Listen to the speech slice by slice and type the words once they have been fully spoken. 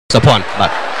support បា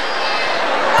ទ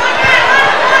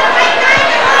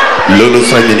លោក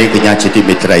ស្រីនាងកញ្ញាជាទី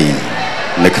មេត្រី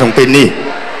នៅក្នុងពេលនេះ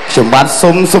ខ្ញុំបាទសូ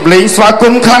មសូមលេងស្វាគ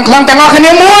មន៍ខ្លាំងៗទាំងអស់គ្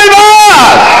នាមួយបា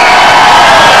ទ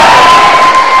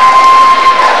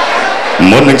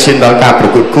មុននឹងឈានដល់ការប្រ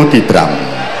កួតគូទី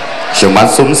5ខ្ញុំបាទ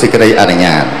សូមសេចក្តីអនុញ្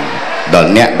ញាតដល់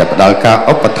អ្នកដែលផ្ដល់ការ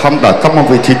ឧបត្ថម្ភដល់កម្ម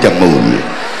វិធីទាំងមូល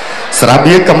ស្រា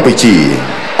បៀរកម្ពុជា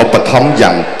ឧបត្ថម្ភ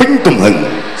យ៉ាងពេញទំហឹង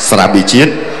ស្រាបៀរជា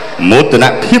តិមោទន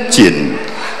ភាពជាតិ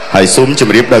ហើយសូមជ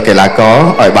ម្រាបដល់កីឡាករ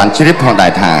ឲ្យបានជ្រាបផងដែ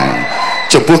រថា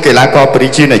ចំពោះកីឡាករប្រជា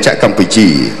ជាតិកម្ពុជា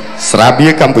ស្រាបៀ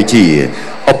រកម្ពុជា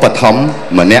ឧបត្ថម្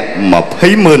ភម្នាក់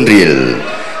 20,000 រៀល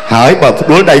ហើយបើផ្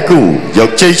ដួលដៃគូយក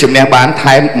ជ័យជំនះបាន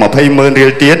ថែម 20,000 រៀ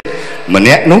លទៀតម្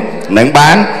នាក់នោះនឹង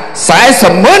បាន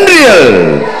 40,000 រៀល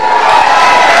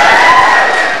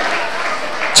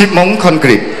ជីបម៉ុងខុនគ្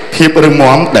រីតភាពរឹង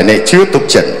មាំដែលអ្នកជឿទុក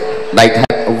ចិត្តដៃថែ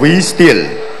ប V Steel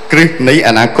គ្រឹះនៃអ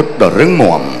នាគតដ៏រឹង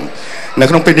មាំនៅ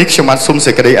ក្នុងពេលនេះខ្ញុំបាទសូម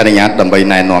សេចក្តីអនុញ្ញាតដើម្បី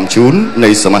ណែនាំជូននៃ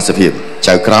សមាជិក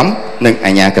ចៅក្រមនិង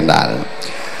អាជ្ញាកណ្ដាល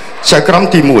ចៅក្រម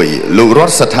ទី1លោករ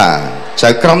តសថាចៅ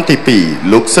ក្រមទី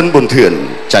2លោកស៊ិនប៊ុនធឿន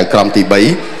ចៅក្រមទី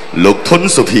3លោកធុន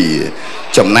សុភី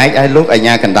ចំណែកឯលោកអាជ្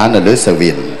ញាកណ្ដាលនៅលើសា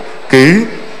វៀនគឺ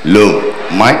លោក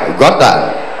Mike Godda.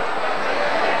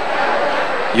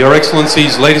 Your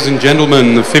Excellencies, ladies and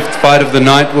gentlemen, the fifth fight of the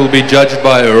night will be judged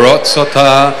by Rot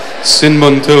Sota, Sin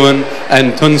Muntuan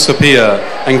and Tun Sapia,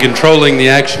 and controlling the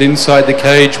action inside the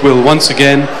cage will once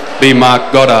again be Mark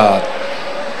Goddard.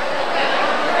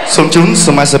 សូមជូនស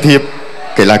មាជិក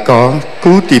កីឡាករ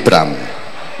គូទី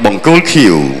5បង្គោលខៀ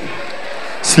វ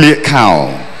ស្លៀកខោ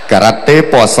ការ៉ាតេ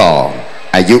ពណ៌ស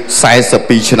អាយុ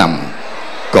42ឆ្នាំ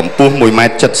កម្ពស់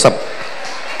 1m70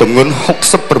 ទម្ងន់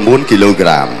69គីឡូក្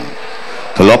រាម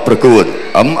ធ្លាប់ប្រកួត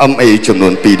MMA ចំនួ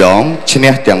ន2ដងឈ្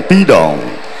នះទាំង2ដង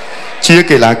ជា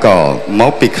កីឡាករម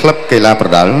កពីក្លឹបកីឡាប្រ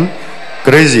ដាល់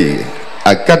Crazy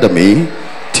Academy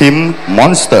Team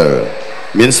Monster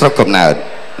មានស្រុកកំណើត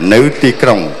នៅទីក្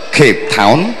រុង Cape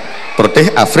Town ប្រទេស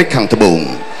អាហ្វ្រិកខាងត្បូង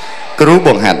គ្រូប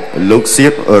ង្ហាត់លោកសៀ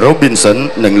ប Robinson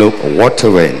និងលោក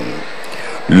Waterwen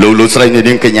លោកស្រីនា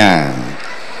ងកញ្ញា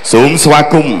សូមស្វា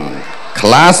គមន៍ក្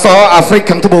លាសអាហ្វ្រិក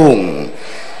ខាងត្បូង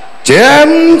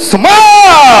James Smart.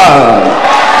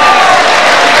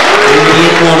 In the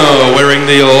blue corner, wearing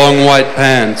the long white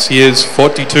pants, he is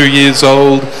 42 years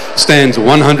old, stands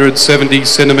 170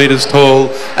 centimeters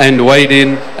tall, and weighed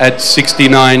in at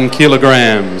 69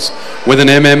 kilograms. With an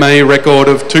MMA record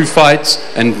of 2 fights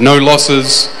and no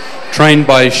losses, trained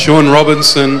by Sean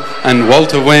Robinson and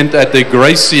Walter Wendt at the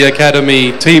Gracie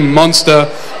Academy Team Monster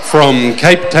from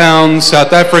Cape Town,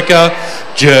 South Africa,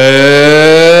 James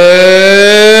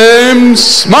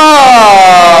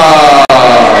Smart.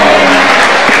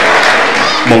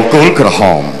 បង្គោលក្រហ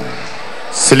ម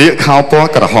ស្លៀកខោពណ៌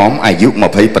ក្រហមអាយុ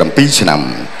27ឆ្នាំ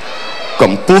ក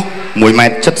ម្ពស់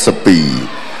 1m72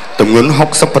 ទម្ងន់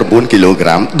69គីឡូក្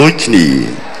រាមដូចគ្នា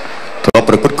ធ្លាប់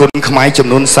ប្រកួតគុនខ្មែរចំ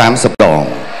នួន30ដង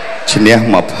ឈ្នះ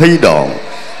20ដង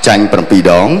ចាញ់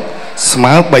7ដងស្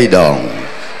មើ3ដង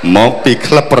មកពី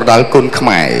ក្លឹបប្រដាល់គុនខ្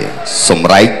មែរសម្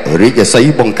រែករាជសី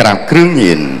បង្ក្រាបគ្រឿង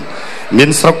ញៀនមាន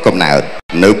ស្រុកកំណើត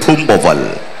នៅភូមិបវល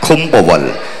ឃុំបវល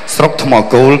ស្រុកថ្ម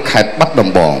គោលខេត្តបាត់ដំ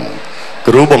បង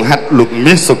គ្រូបង្ហាត់លោក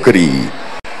មាសសុគ្រី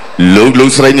លោក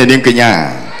ស្រីនាងកញ្ញា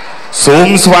សូម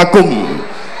ស្វាគមន៍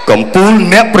កំពូល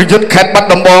អ្នកប្រយុទ្ធខេត្តបាត់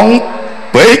ដំបង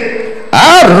ពេជ្រ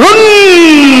អារុន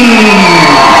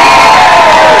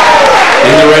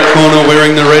In the red corner,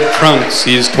 wearing the red trunks,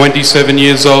 he is 27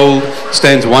 years old,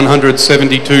 stands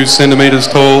 172 centimeters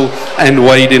tall, and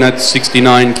weighed in at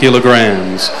 69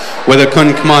 kilograms. With a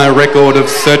Kun Khmer record of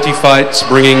 30 fights,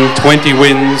 bringing 20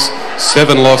 wins,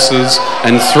 7 losses,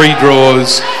 and 3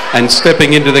 draws, and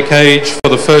stepping into the cage for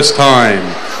the first time.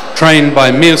 Trained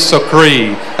by Mir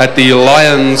Sokri at the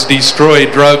Lions Destroy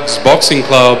Drugs Boxing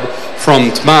Club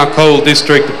from Tmarkol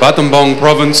District, Battambang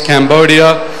Province,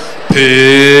 Cambodia, Pich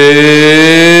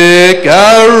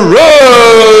Arun.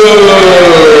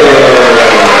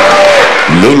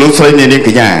 លោកស្រីនាងក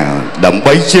ញ្ញាដើម្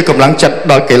បីជាកម្លាំងចិត្ត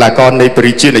ដល់កីឡាករនៃប្រ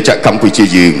ជាជាតិកម្ពុជា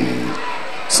យើង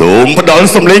សូមផ្ដល់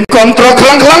សម្លេងគាំទ្រខ្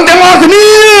លាំងៗទាំងអស់គ្នា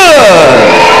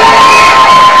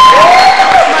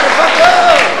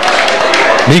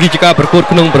នេះគឺជាការប្រកួត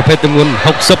ក្នុងប្រភេទទម្ងន់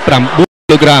69គី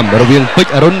ឡូក្រាមរវាងពេជ្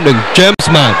រអរុននិង James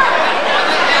Smart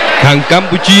ខាងកម្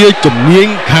ពុជាជំនាញ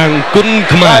ខាងគុន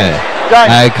ខ្មែរ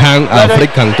ហើយខាងអាហ្វ្រិក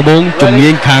ខាងត្បូងជំនា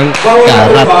ញខាងកា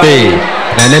រ៉ាតេ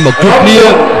ថ្ងៃនេះមកជួបគ្នា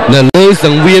នៅលើស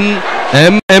ង្វៀន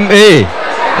MMA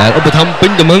ដែលឧបត្ថម្ភពេ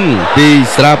ញទំហឹងពី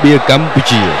ស្រាបៀរកម្ពុ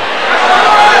ជា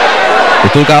ទ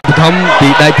ទួលការឧបត្ថម្ភពី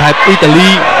ដៃថៃអ៊ីតាលី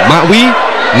MyTV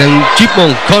និងជីបម៉ុង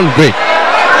ខុនគ្រីត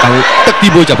តាំងទឹកទី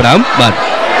1ចាប់ផ្ដើមបាទ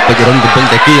Pich Arunកំពុង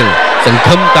តែគៀងសង្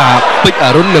ឃឹមថា Pich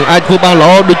Arun នឹងអាចធ្វើបានល្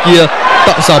អដូចជាត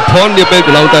ក់សោផននាពេលក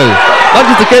ន្លងទៅបាន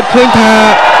ជាសង្កេតឃើញថា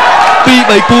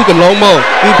2-3គូកន្លងមក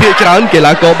គឺភាគច្រើនកី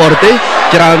ឡាករបរទេស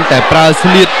ច្រើនតែប្រើស្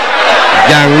លៀក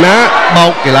យ៉ាងណាបោ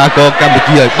កកីឡាករកម្ពុ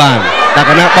ជាឲ្យបានតែ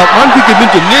កាលណាបោកបានគឺគេមាន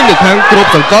ជំនាញនៅខាងគ្រប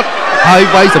សង្កត់ហើយ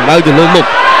វាយសម្ដៅទៅលើមុខ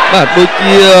បាទដូច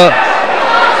ជា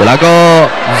កីឡាករ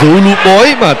Zulu Boy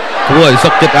បាទធ្វើឲ្យសុ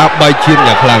កចិត្តអាប់បាយឈាម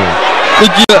យ៉ាងខ្លាំងដូ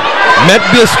ចជា Matt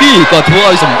Bielski ក៏ធ្វើ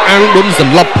ឲ្យសំអាងដុនស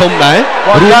ន្លប់ធំដែរ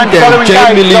រួមទាំង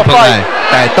Jamie Lee ផងដែរ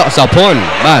តែតក់សោផន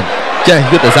បាទចេះ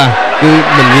យុទ្ធសាស្ត្រគឺ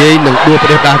មិនងាយនឹងដួលប្រ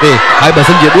ទេសដាស់ទេហើយបើ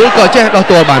សិនជាដួលក៏ចេះដោះ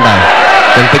ទាល់បានដែរ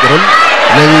ទាំង Pich Arun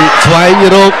នឹងស្វែង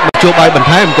រកមធ្យោបាយបន្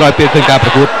ថែមក្រោយពេលឃើញការប្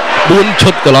រកួត4ឈុ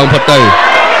តកន្លងផុតទៅ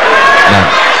បាទ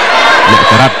អ្នក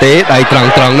ការ៉ាតេដៃត្រ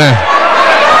ង់ណាស់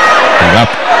សម្រា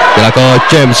ប់កីឡាករ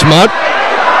James Smart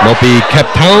មកពី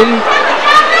Cape Town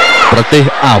ប្រទេស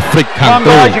អាហ្វ្រិកខាងត្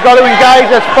បូង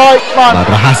បាទ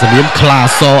រហស្សនាមខ្លា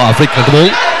សអាហ្វ្រិកខាងត្បូង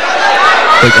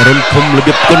Pich Arun ឃុំរ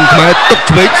បៀបគុណខ្មែរទុក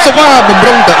ឆ្វេងស្វាបំ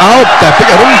រុងទៅអោបតែ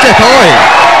Pich Arun ចេះ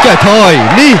ថយ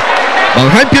នេះប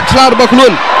ង្ហាញភាពឆ្លាតរបស់ខ្លួ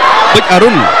ន Pich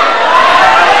Arun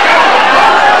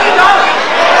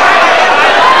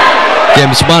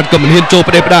James Smart ក៏មិនហ៊ានចូល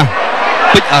ផ្ដេសផ្ដាស់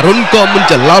Pich Arun ក៏មិន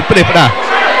ច្រឡោតផ្ដេសផ្ដាស់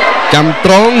ចាំ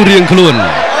ត្រង់រៀងខ្លួន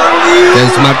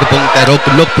James Smart កំពុងតែរក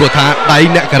ទំនុកព្រោះថាដៃ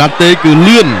អ្នកការ៉ាតេគឺ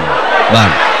លឿនបា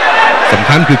ទសំ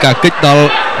ខាន់គឺការគេចដល់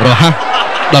រហ័ស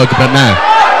ដល់កម្រិតណា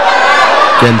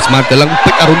James Smart កន្លង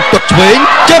Pich Arun ទាត់ឆ្វេង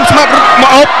James Smart រត់មក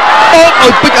អោបឲ្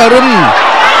យ Pich Arun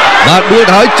បាទដួល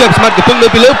ទៅហើយ James Smart កំពុងនៅ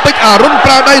ពីលើ Pich Arun ប្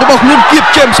រើដៃរបស់ខ្លួនគៀប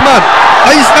James Smart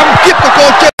ហើយស្ដាំគៀបកក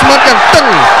James Smart យ៉ាងតឹង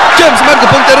James Smart កំ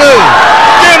ពុងតែរើ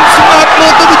James Smart មើ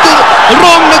លទៅដូចជារ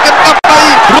ងនៅកណ្ដាប់ដៃ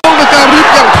រងនៅការរៀប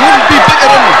យ៉ាងធ្ងន់ពី Pich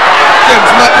Arun James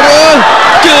Smart រើ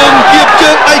ជើងគៀប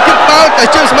ជើងដៃគៀបបាល់តែ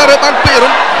James Smart រើបាន Pich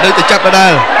Arun នៅតែចាប់ដដែ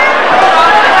ល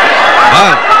បា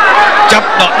ទចាប់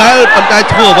ដដែលប៉ុន្តែ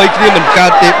ធ្វើអ្វីគ្នាមិនកើ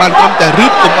តទេបានត្រឹមតែរឹ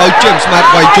បកុំឲ្យ James Smart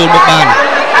វាយចូលមកបាន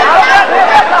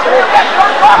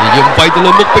និយមវាយទៅ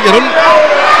លើមុខ Pich Arun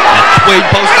ឆ្វេង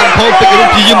ផងស្ដាំផង Pich Arun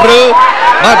ព្យាយាមរើ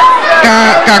បាទកា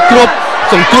រគ្រប់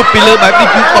សង្គ្រោះពីលើបែបនេះ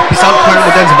គឺបទពិសោធន៍ខ្លាំង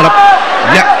មែនទែនសម្រាប់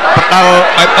អ្នកប្រដាល់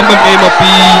បែប MMA មក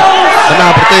ពីបណ្ដា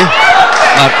ប្រទេស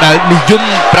បាទដែលនិយម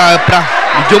ប្រើប្រាស់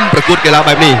និយមប្រកួតកីឡា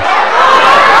បែបនេះ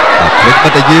បា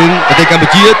ទតែយើងប្រទេសកម្ពុ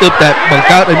ជាទើបតែបង្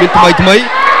កើតឲ្យមានថ្មី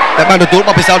តែបានទទួលប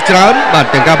ទពិសោធន៍ច្រើនបាទ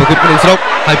ទាំងការប្រកួតក្នុងស្រុក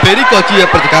ហើយពេលនេះក៏ជា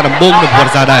ព្រឹត្តិការណ៍ដំបូងក្នុងប្រវត្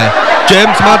តិសាស្ត្រដែរ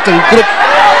James Smart សង្គ្រោះ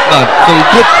បាទសង្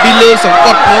គ្រោះពីលើសង្ក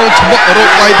ត់ផងឈ្មោះរក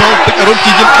វាយផង Pich Arun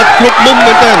ជាយឹមអត់គ្រប់មុំ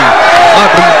មែនទែនបាទ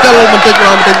រំកិលបន្តិចម្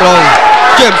ដង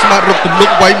James Smart រកទំនុក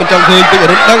វាយមិនចង់ឃើញ Pich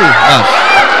Arun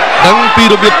ដឹងពី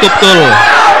របៀបទប់ទល់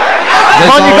1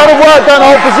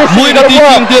នាទី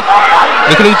ជាងទៀត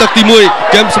នៅក្នុងទឹកទី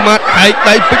1 James Smart ហែក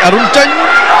ដៃ Pich Arun ចេញ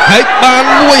ហែកបាន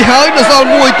មួយហើយនៅសល់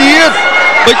មួយទៀត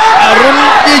Pich Arun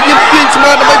ជាយឹមទាញ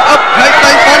Smart ដើម្បីផ្អឹបហែក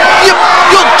ដៃបានយ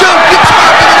កជើងគៀប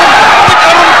Smart Pich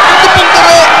Arun កំពុងតែ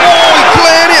រើអូយក្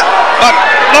លេនេះបាទ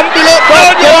ដំពីលើ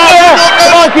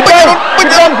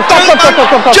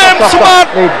James Smart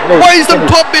វាយសន្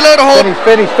ទប់ពីលើរហូត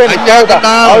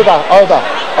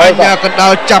អញ្ញាកណ្ដា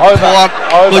លចាប់ធាត់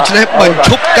ដូច្នេះបញ្ឈ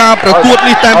ប់ការប្រកួត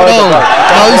នេះតែម្ដង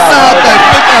ដោយសារតែ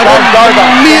Pich Arun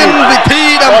មានវិធី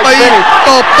ដើម្បីត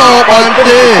បតបាន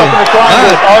ទេ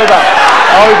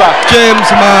James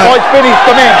Smart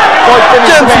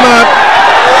James Smart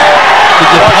គឺ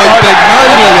ជាផុយពេកហើយ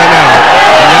រឿងយ៉ាងណា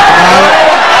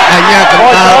អញ្ញាកណ្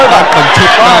ដាលបានបញ្ឈ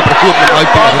ប់ការប្រកួតមិនឲ្យ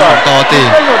Pich Arun បន្តទេ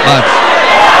បាទ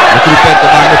លោកគ្រូពេទ្យក៏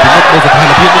បានពិនិត្យមើលស្ថា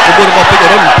នភាពមុខក្បួនរបស់ Pich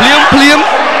Arun ភ្លាម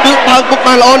គឺបើកមុខ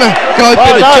បានល្អណាស់ក្រោយ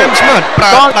ពេល James Smart ប្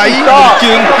រើដៃនិង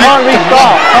ជើងគៀបចង្លោះ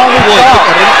មួយ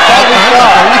Pich Arun បើកបានដ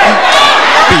ល់នេះ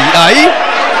គឺ2ដៃ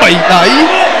3ដៃ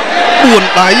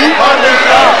4ដៃ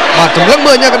បាទចម្លឹង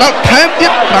មើលអញ្ញាកណ្ដាលថែមទៀ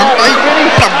ត5ដៃ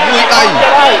6ដៃ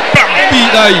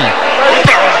7ដៃ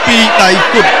7ដៃ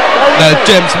គត់ដែល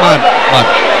James Smart បាទ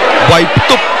វាយផ្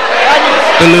ទប់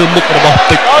ទៅលើមុខរបស់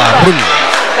Pich Arun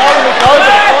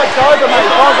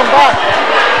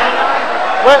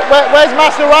Where's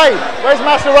Master Ray? Where's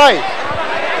Master Ray?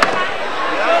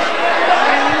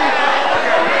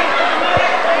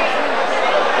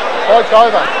 Fight's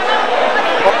over.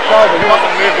 Fight's over.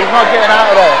 He's not getting out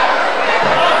of there.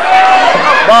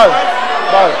 No.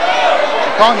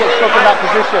 You can't get stuck in that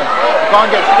position. You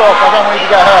can't get stuck. I don't want you to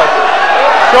get hurt.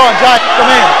 Go on, James,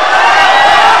 come in.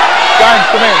 James,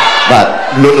 come in. បាទ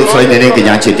លោកលោកស្រីនាងកញ្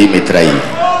ញាជាទីមេត្រី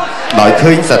ដោយ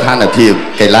ឃើញស្ថានភាព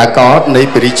កីឡាករនៃ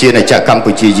ប្រជាជាតិកម្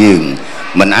ពុជាយើង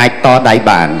មិនអាចតដៃ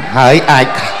បានហើយអាច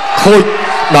ខូច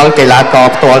ដល់កីឡាករ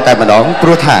ផ្ទាល់តែម្ដងព្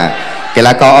រោះថា កី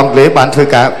ឡាករអង់គ្លេសបានធ្វើ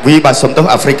ការវាបានសំទោស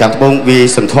អាហ្វ្រិកខាងត្បូងវា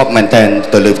សន្ធប់មែនទែន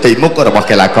ទៅលើផ្ទៃមុខរបស់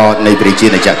កីឡាករនៃប្រជា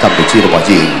ណាចក្រកម្ពុជារបស់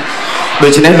យើងដូ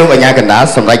ច្នេះលោកអាជ្ញាកណ្ដាល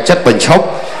សម្រេចចិត្តបញ្ឈប់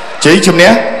ជ័យជំ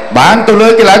នះបានទៅលើ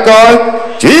កីឡាករ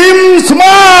James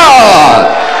Smart.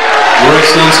 Your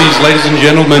Excellencies, ladies and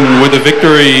gentlemen, with a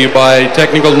victory by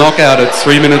technical knockout at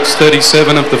 3 minutes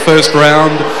 37 of the first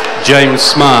round, James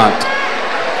Smart.